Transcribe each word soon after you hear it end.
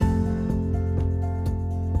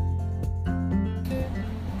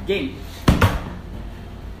Game.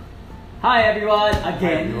 Hi everyone,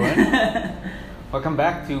 again. Hi everyone. Welcome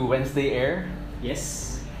back to Wednesday Air.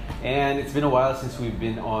 Yes. And it's been a while since we've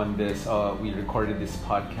been on this, we recorded this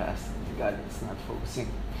podcast. God, it's not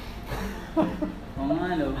focusing. Oo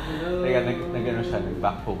nga, no? Hello. Nag-ano siya,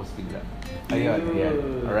 nag-back focus bigla. Ayun,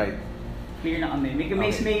 yeah. Alright. Clear na kami.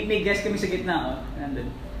 May guest kami sa gitna, oh.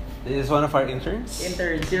 Nandun. This is one of our interns. Si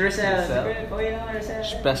Rosel. Okay lang, Rosel.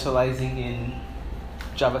 Specializing in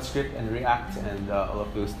JavaScript and React and all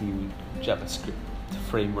of those new JavaScript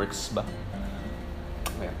frameworks ba?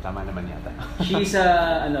 Okay, tama naman yata. She's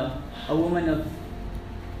a woman of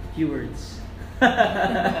few words.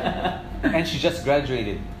 And she just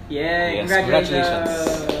graduated. Yeah, yes, congratulations.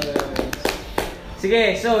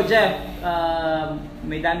 Sige, so Jeff,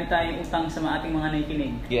 may dami tayong utang sa ating mga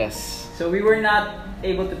nakikinig. Yes. So we were not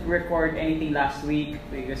able to record anything last week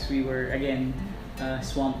because we were again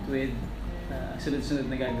swamped with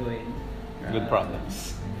sunod-sunod na gagawin. Good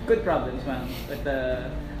problems. Good problems, man. But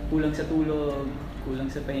kulang sa tulog,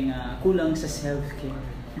 kulang sa pahinga, kulang sa self-care.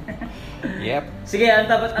 Yep. Sige,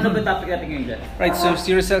 ano ba topic natin ngayon dyan? Right, so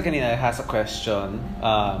si Rosel kanina has a question.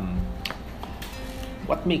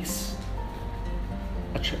 What makes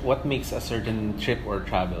a certain trip or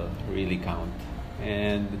travel really count?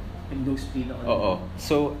 And no speed ako. Oo.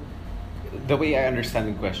 So the way I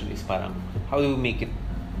understand the question is parang how do we make it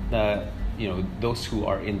those who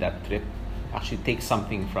are in that trip actually take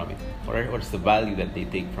something from it, or what's the value that they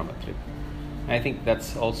take from a trip? And I think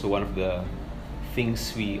that's also one of the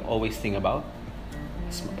things we always think about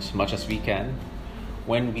as much as we can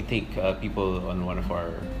when we take people on one of our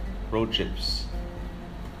road trips.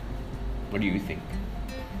 What do you think?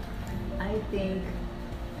 I think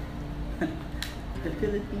the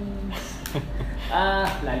Philippines.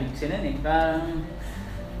 Lalim kasi nun eh.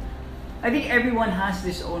 I think everyone has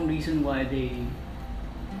this own reason why they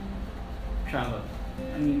travel.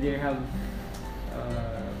 I mean, they have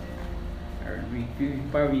we've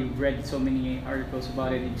probably read so many articles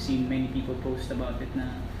about it. You've seen many people post about it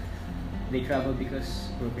na they travel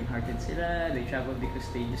because broken-hearted sila. They travel because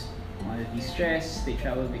they just want to de-stress. They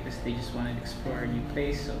travel because they just want to explore a new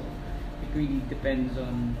place. So it really depends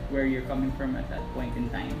on where you're coming from at that point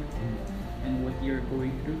in time and what you're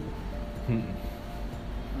going through.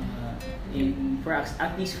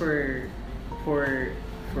 At least for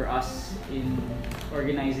us in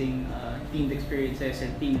organizing themed experiences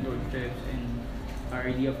and themed road trips and our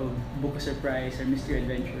idea of a book a surprise or mystery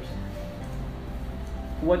adventures,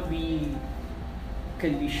 what we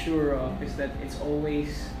can be sure of is that it's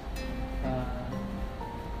always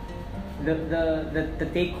the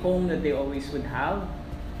take home that they always would have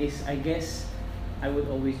is, I guess I would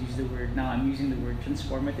always use the word, now I'm using the word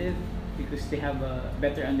transformative, because they have a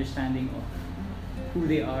better understanding of who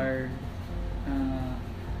they are.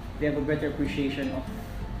 They have a better appreciation of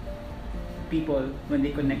people when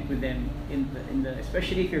they connect with them in the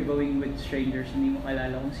especially if you're going with strangers, hindi mo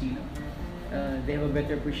kalala kung sino. They have a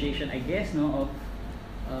better appreciation, I guess, of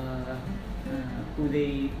who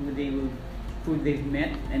they've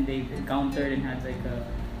met and they've encountered and had like a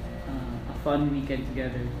fun weekend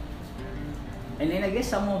together. And then I guess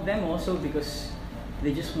some of them also because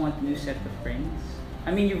they just want new set of friends. I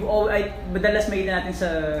mean, madalas makita natin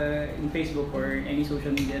in Facebook or any social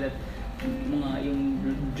media that yung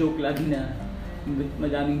joke lagi na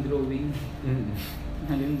madaming drawing.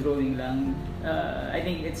 Hanggang drawing lang. I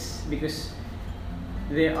think it's because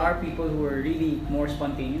there are people who are really more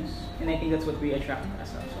spontaneous, and I think that's what we attract as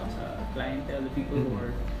a clientele, the people who are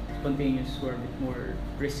spontaneous, who are a bit more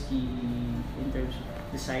risky in terms of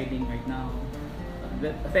deciding right now.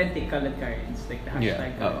 The authentic colored cards, like the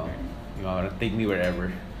hashtag colored cards. You wanna take me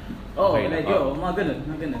wherever. Okay, like mga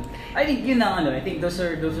ganun. I think yun na I think those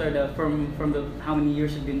are the from the how many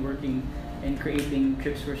years we've been working and creating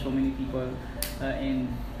trips for so many people and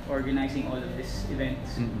organizing all of these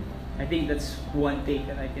events. I think that's one take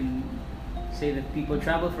that I can say, that people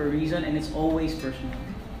travel for a reason, and it's always personal.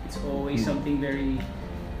 It's always something very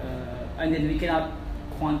and then we cannot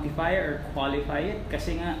quantify or qualify it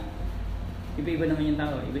kasi nga iba-iba naman yung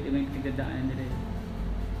tao, iba-iba yung pinagdadaanan nila.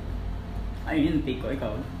 Ayun yung take ko,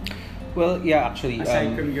 ikaw? Well, yeah, actually.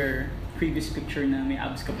 Aside from your previous picture na may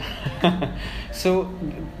abs ka pa. So,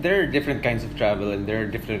 there are different kinds of travel and there are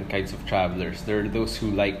different kinds of travelers. There are those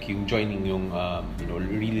who like joining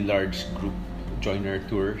really large group joiner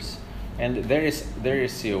tours. And there's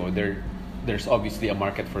obviously a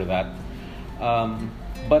market for that.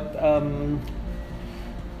 But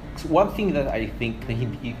one thing that I think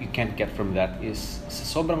you can't get from that is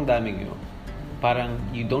sa sobrang daming parang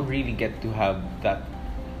you don't really get to have that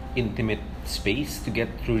intimate space to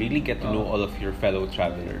really get to know all of your fellow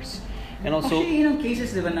travelers. And also, actually, yun ang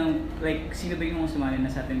cases, di ba, ng, like, sino ba yung mga sumali na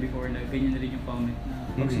sa atin before na ganyan na rin yung comment na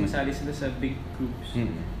pag sumasali sila sa big groups,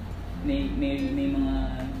 may mga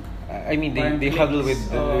I mean, they huddle with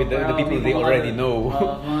the people they already know.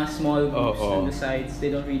 Mga small groups on the sides, they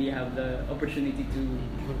don't really have the opportunity to...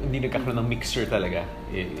 Hindi nagkakaroon ng mixture talaga,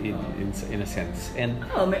 in a sense. And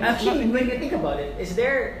actually, when you think about it,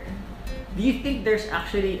 do you think there's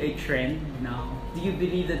actually a trend now? Do you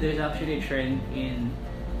believe that there's actually a trend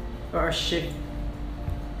or a shift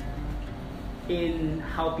in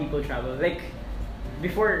how people travel? Like,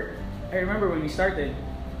 before, I remember when we started,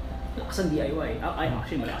 lakas ang DIY.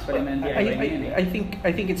 Actually, malakas pa rin ang DIY.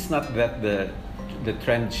 I think it's not that the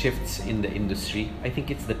trend shifts in the industry. I think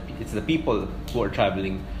it's the people who are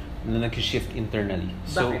traveling na nag-shift internally.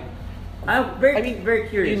 So, bakit? Very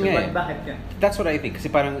curious. Bakit yan? That's what I think. Kasi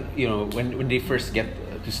parang, when they first get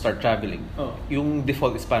to start traveling, yung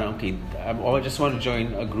default is parang, okay, I just want to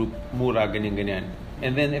join a group, mura, ganyan.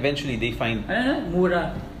 And then eventually they find...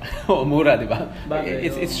 Mura. Mura, di ba?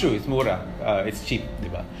 It's true, it's mura. It's cheap, di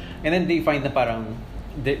ba? And then they find na parang,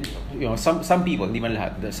 some people, hindi man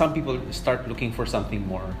lahat, some people start looking for something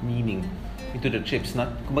more meaning into the trips.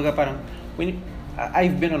 Kumbaga parang,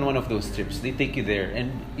 I've been on one of those trips. They take you there,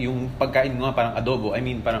 and yung pagkain nga parang adobo. I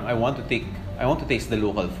mean, parang I want to taste the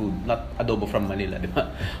local food, not adobo from Manila, di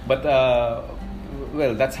ba? But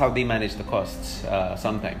well, that's how they manage the costs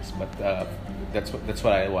sometimes. But that's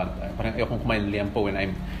what I want. Parang ayokong kumain ng liampo when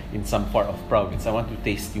I'm in some far off province. I want to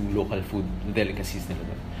taste yung local food, the delicacies nila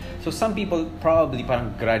doon. So some people probably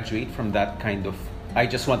parang graduate from that kind of, I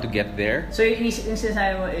just want to get there. So yung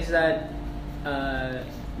sinasabi mo is that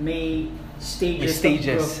may stages of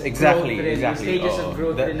growth, exactly. Stages of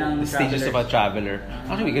growth the stages of a traveler.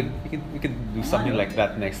 Actually, we could do something like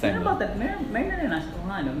that next time. About that? May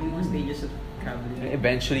mga stages of traveling.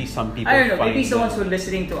 Eventually, some people. I don't know. Maybe someone who's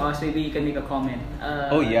listening to us, maybe you can make a comment.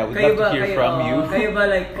 We'd love to hear from you. Kayo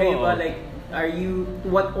ba are you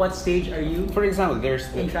what stage are you? For example,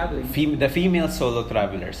 there's in traveling. The female solo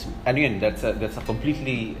travelers. And yun, that's a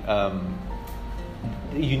completely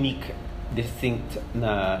unique, distinct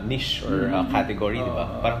na niche or category, di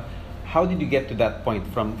ba? Parang, how did you get to that point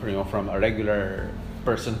from a regular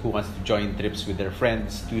person who wants to join trips with their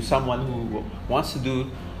friends to someone who wants to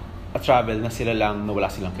do a travel na sila lang, na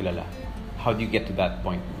wala silang kilala? How do you get to that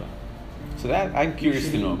point, di ba? So that I'm curious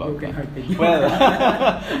to know about that. Well,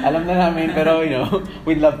 alam na namin, pero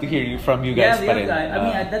we'd love to hear from you guys. I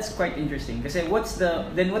mean, that's quite interesting. Kasi what is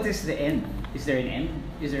the end? Is there an end?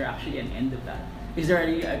 Is there actually an end of that? Is there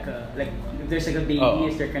really if there's a baby,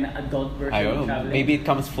 is there kind of adult version of traveling? Maybe it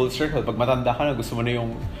comes full circle. Pag matanda ka na, gusto mo na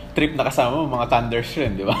yung trip na kasama mo, mga Thunders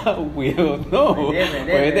rin, di ba? We don't know.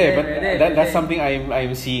 Pwede. But that's something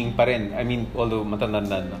I'm seeing pa rin. I mean, although matanda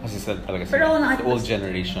na kasi talaga sila. The old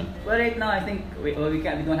generation. Well, right now, I think we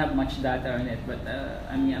don't have much data on it. But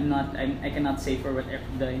I mean, I cannot say for what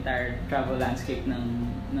the entire travel landscape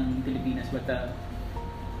ng Pilipinas. But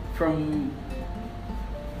from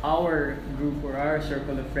our group or our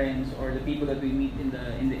circle of friends or the people that we meet in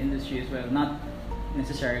the industry as well, not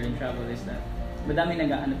necessarily in travel, is that madami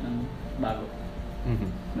naghahanap ng bago.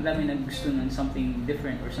 Madami naggusto ng something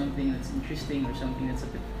different or something that's interesting or something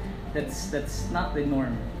that's not the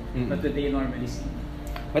norm, but what they normally see.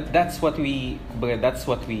 But that's what we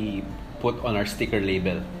put on our sticker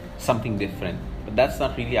label, something different. But that's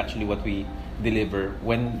not really actually what we deliver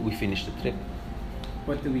when we finish the trip.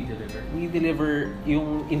 What do we deliver? We deliver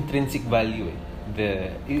yung intrinsic value the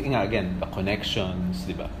connections,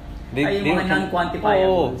 di ba? Yung mga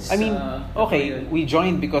non-quantifiables. I mean, okay, we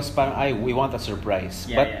joined because we want a surprise.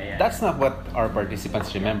 But that's not what our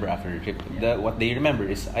participants remember after the trip. What they remember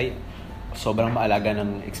is, sobrang maalaga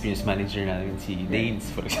ng experience manager natin si Danes,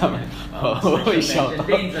 for example. Shout out.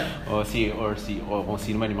 Kung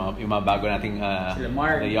sino man yung mga bago nating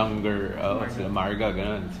the younger, sila Marga,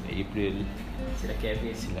 ganun, sila April, sila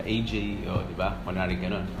Kevin, sila AJ, di ba? Kunwari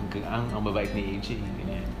ganun. Ang babait ni AJ,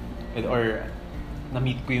 ganyan. Or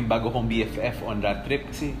na-meet ko yung bago kong BFF on that trip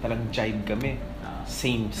kasi talagang jive kami.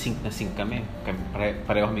 Same sync kami.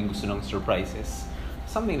 Pareho kaming gusto ng surprises.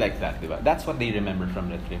 Something like that, di ba? That's what they remember from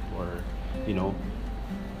the trip. Or, yung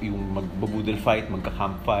magbubudol fight,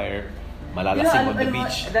 magka-campfire, malalasing on the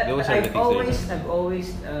beach. Those are the things I've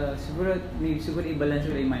always, siguro iba lang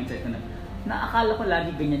siguro yung mindset ko na akala ko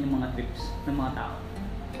lagi ganyan yung mga trips ng mga tao.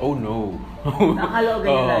 Oh no. Nakakala ko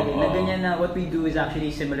ganyan lagi. Na ganyan na what we do is actually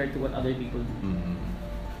similar to what other people do.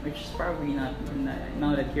 Which is probably not,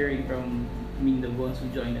 now that hearing from the ones who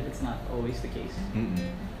joined it, it's not always the case.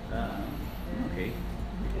 Okay.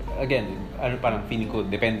 again, parang feeling ko,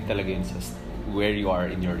 depende talaga yun sa where you are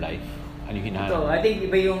in your life. Ano yung hinahanap? Ito, I think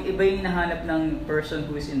iba yung hinahanap ng person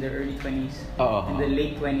who is in their early 20s, in the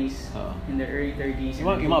late 20s, in their early 30s.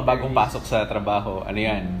 Yung mga bagong pasok sa trabaho, ano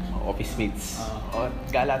yan, office mates.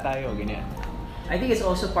 Gala tayo, ganyan. I think it's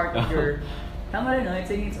also part of your, tama rin, no? I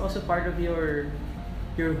think it's also part of your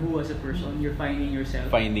who as a person. You're finding yourself.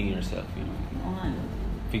 Finding yourself, you know. Oo nga, no?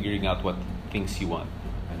 Figuring out what things you want.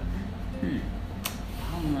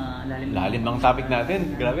 Lalim ng topic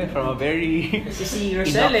natin. Grabe, from a very kasi si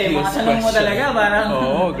Rosel mga tanong mo talaga parang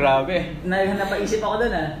oo, grabe. Napaisip ako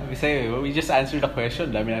doon Sabi sa'yo, we just answered the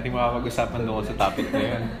question. Dami natin makapag-usapan doon sa topic na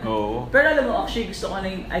yun. Oo. Pero alam mo, actually gusto ko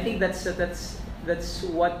na yung, I think that's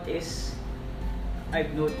what is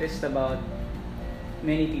I've noticed about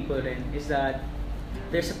many people rin, is that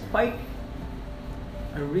there's quite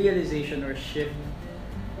a realization or shift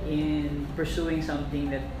in pursuing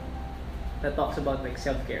something that talks about like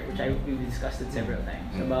self-care, which we discussed it several times,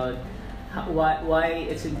 about why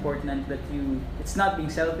it's important that it's not being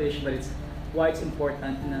selfish, but it's why it's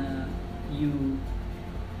important na you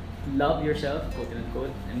love yourself, quote unquote.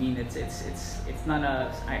 I mean, it's not a,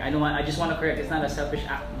 I just want to correct, it's not a selfish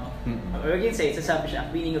act, no? Or again, say it's a selfish act,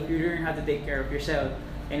 meaning if you learn how to take care of yourself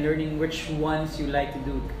and learning which ones you like to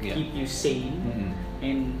do keep you sane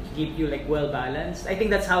and keep you like well balanced. I think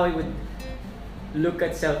that's how I would look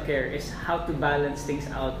at self-care, is how to balance things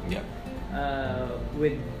out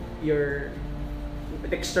with your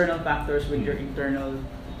external factors, with your internal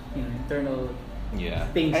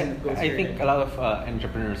things that goes I think a lot of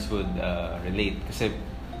entrepreneurs would relate kasi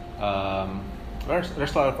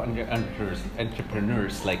there's a lot of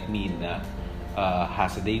entrepreneurs like me na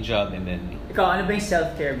has a day job and then ikaw, ano ba yung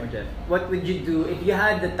self-care mo, Jeff? What would you do if you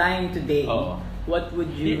had the time today? What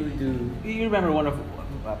would you do? You remember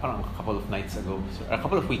parang a couple of nights ago, a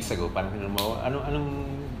couple of weeks ago, parang anong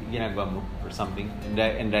ginagawa mo or something,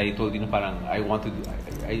 and I told you na parang I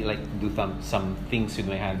like to do some things with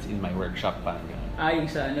my hands in my workshop, parang yung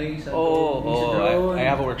sa drone. I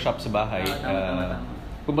have a workshop sa bahay. Tama.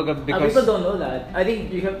 Kumbaga, because people don't know that. I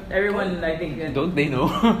think everyone, I think don't they know?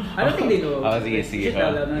 I don't think they know. Sige.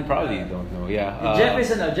 They probably don't know. Yeah. Jeff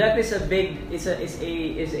is a big is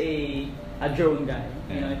a drone guy.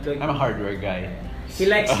 You know, I'm a hardware guy. He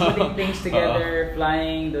likes putting things together,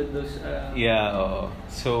 flying those.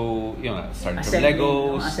 So starting from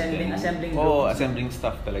Legos, assembling. Assembling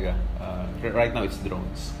stuff talaga. Right now it's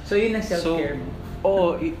drones. So yun ang self-care mo.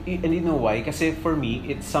 And you know why? Kasi for me,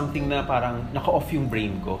 it's something na parang naka-off yung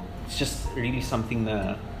brain ko. It's just really something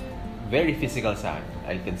na very physical sa akin.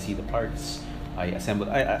 I can see the parts. I assemble.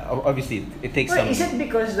 Obviously, it takes some. Is it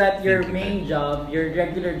because that your main job, your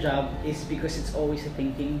regular job, is because it's always a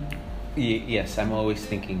thinking? Yes, I'm always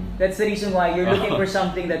thinking. That's the reason why you're looking for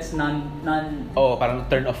something that's non. Parang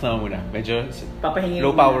turn off na muna. Medyo papahingin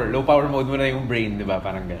low power mode muna yung brain, di ba?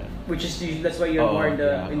 Parang ganun. Which is usually, that's why you're more in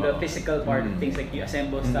the physical part of things, like you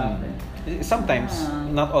assemble stuff. Sometimes,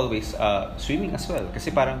 not always, swimming as well.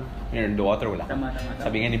 Kasi parang when you're in the water, wala. Tama.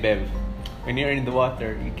 Sabi nga ni Bev, when you're in the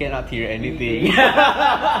water, you cannot hear anything.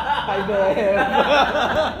 Hi, Bev!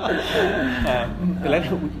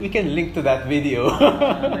 We can link to that video.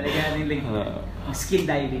 Malagaling link. Skin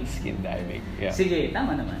diving. Yeah. Sige,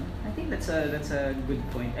 tama naman. I think that's a good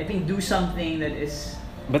point. I think do something that is.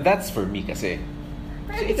 But that's for me kasi.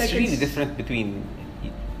 So it's really different between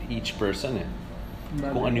each person.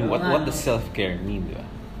 Kung ano, what does self-care mean, di ba?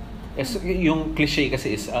 Yung cliche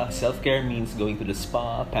kasi is self-care means going to the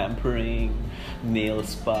spa, pampering, nail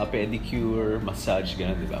spa, pedicure, massage,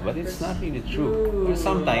 gano'n, di ba? But it's not really true.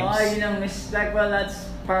 Sometimes that's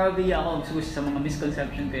probably ako sa mga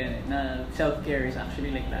misconception ko yan, na self-care is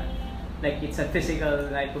actually like that. Like it's a physical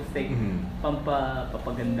type of thing.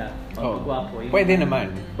 Pampaganda, pampagwapo. Pwede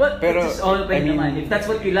naman. But pero it's all pwede naman. If that's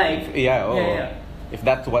what you like. Yeah. If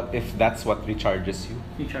that's what recharges you.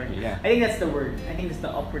 Yeah. I think that's the word. I think that's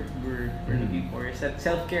the operative word we're looking for. Is that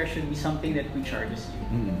self-care should be something that recharges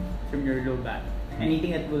you from your low back.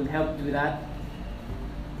 Anything that will help do that,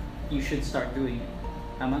 you should start doing it.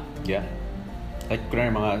 Tama? Yeah. Like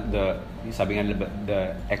sabi nga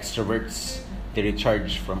the extroverts, they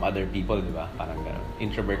recharge from other people, di ba? Parang gano'n.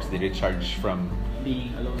 Introverts, they recharge from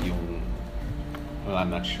being alone. Well, I'm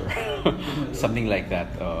not sure. Something like that.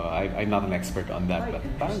 I'm not an expert on that, but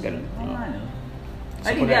parang ganun.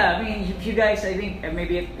 I think if you guys,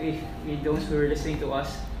 maybe if those who are listening to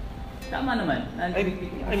us, tama naman.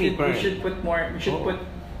 We should put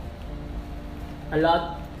a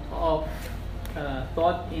lot of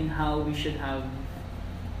thought in how we should have,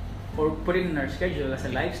 or put it in our schedule as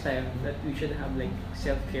a lifestyle, that we should have like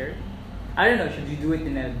self-care. I don't know, should you do it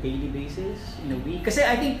in a daily basis, in a week? Kasi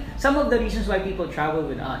I think some of the reasons why people travel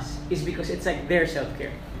with us is because it's like their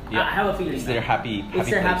self-care. Yeah. I have a feeling It's their happy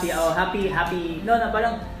it's their place. happy. No,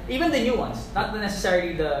 parang even the new ones, not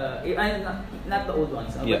necessarily not the old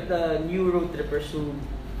ones, Yeah. but the new road trippers who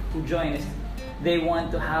join us. They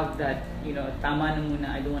want to have that, tama na muna.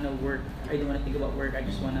 I don't want to work. I don't want to think about work. I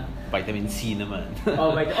just want to. Vitamin C naman.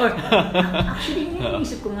 Actually,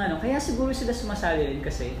 iniisip ko nga, no? Kaya siguro sila sumasali rin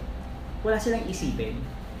kasi wala silang isipin.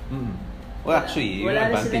 Well, actually, yung wala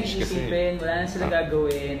na advantage silang kasi. isipin, wala na silang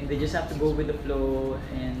gagawin. They just have to go with the flow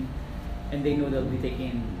and they know they'll be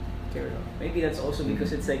taken care of. Maybe that's also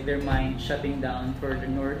because it's like their mind shutting down for the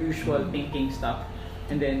usual thinking stuff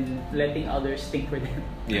and then letting others think for them.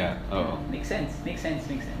 Yeah. Oh. Makes sense.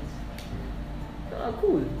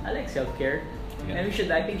 Cool. I like self-care. Yeah.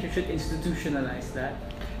 And I think you should institutionalize that.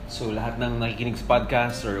 So, lahat ng nakikinig sa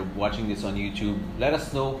podcast or watching this on YouTube, let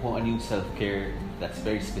us know kung ano yung self-care that's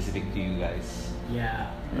very specific to you guys.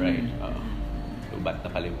 Yeah. Right? Lubat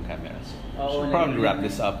na pala yung camera. So, Oo, should probably wrap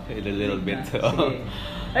nag- this up in a little bit. Sige.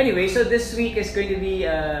 Anyway, so this week is going to be,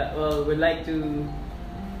 we'd like to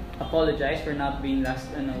apologize for not being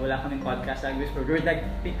wala kaming podcast like this. We're like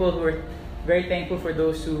people who are very thankful for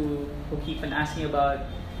those who keep on asking about.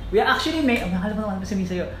 We actually nakala mo naman sabihin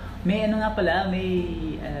sa'yo.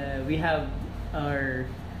 We have our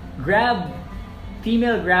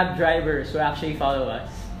female Grab drivers who actually follow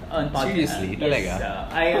us on podcast. Seriously? Yes.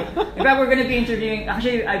 Talaga? In fact, we're going to be interviewing.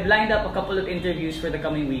 Actually, I've lined up a couple of interviews for the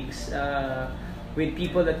coming weeks with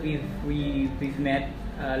people that we've met.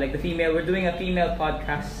 Like the female, we're doing a female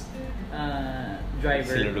podcast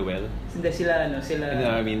driver. Sila Ruel? Hindi sila. No,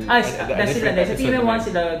 I mean, Sa female one,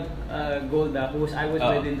 episode sila Golda, I was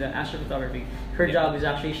Oh. with in the astrophotography. Her job is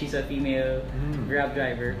actually, she's a female Grab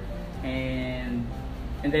driver. And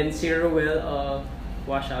then si Ruel of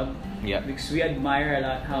Washab. Yeah. Because we admire a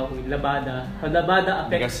lot how Labada affects.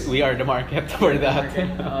 Because we are the market for that.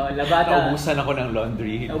 Labada. Naubusan ako ng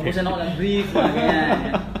laundry. Naubusan ako ng brief,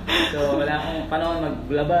 ganyan. So, wala akong panahon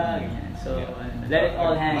maglaba, ganyan. So, let it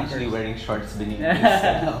all hang. I'm actually first. wearing shorts beneath this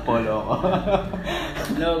polo ko.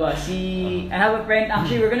 I have a friend,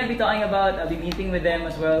 actually we're gonna be talking about, I'll be meeting with them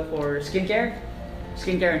as well for skincare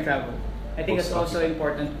and travel. I think it's also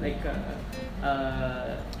important,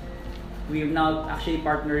 we're now actually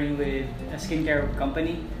partnering with a skincare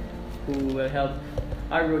company who will help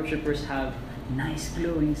our road trippers have nice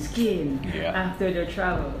glowing skin after their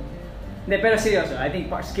travel. Pero seryoso, I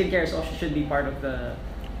think skincare also should be part of the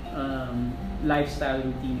lifestyle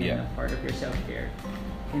routine and a part of your self-care.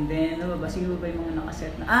 And then, sino ba yung mga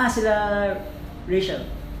nakaset na? Sila Rachel.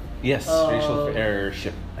 Yes, Rachel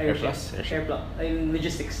Airship. Airplus.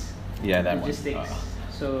 Logistics. Yeah, that Logistics. one.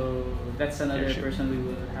 So, that's another Airship. person we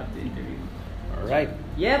will have to interview. Alright.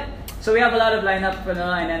 Yep. So we have a lot of lineup, and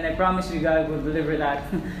then I promise you guys will deliver that.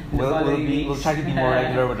 We'll try to be more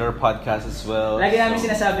regular with our podcast as well. Lagi namin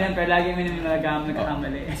sinasabi yan, pero lagi namin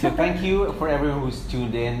nagkakamali. So thank you for everyone who's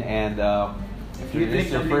tuned in, and if this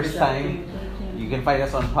is your first time, you can find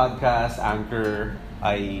us on podcast, Anchor,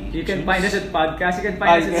 You can find us at podcast. You can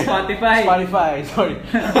find us at Spotify. Sorry. You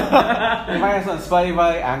can find us on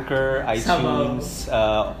Spotify, Anchor, iTunes,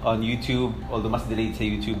 on YouTube. Although mas delayed sa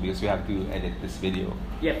YouTube because we have to edit this video.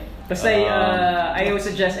 Yep. Basta I would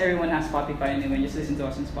suggest everyone has Spotify anyway. Just listen to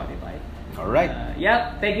us on Spotify. Alright.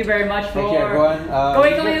 Yep. Thank you very much for... Thank you, everyone.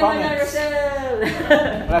 Kaway your muna, comments. Rosel!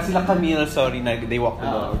 Wala sila Camille, sorry, they walked the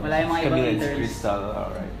dog. Wala yung mga Camille ibang and interns. Crystal,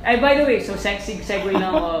 alright. By the way, so segue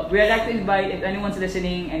now. We'd like to invite, if anyone's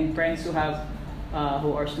listening and friends who have,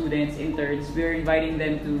 who are students, interns, we're inviting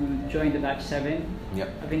them to join the Batch 7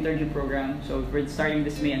 of internship program. So we're starting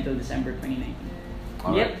this May until December 2019.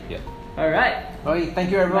 Alright. Yep. Alright. Okay, thank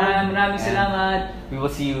you everyone. Maraming salamat. We will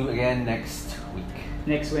see you again next week.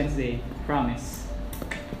 Next Wednesday. Promise.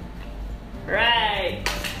 Right.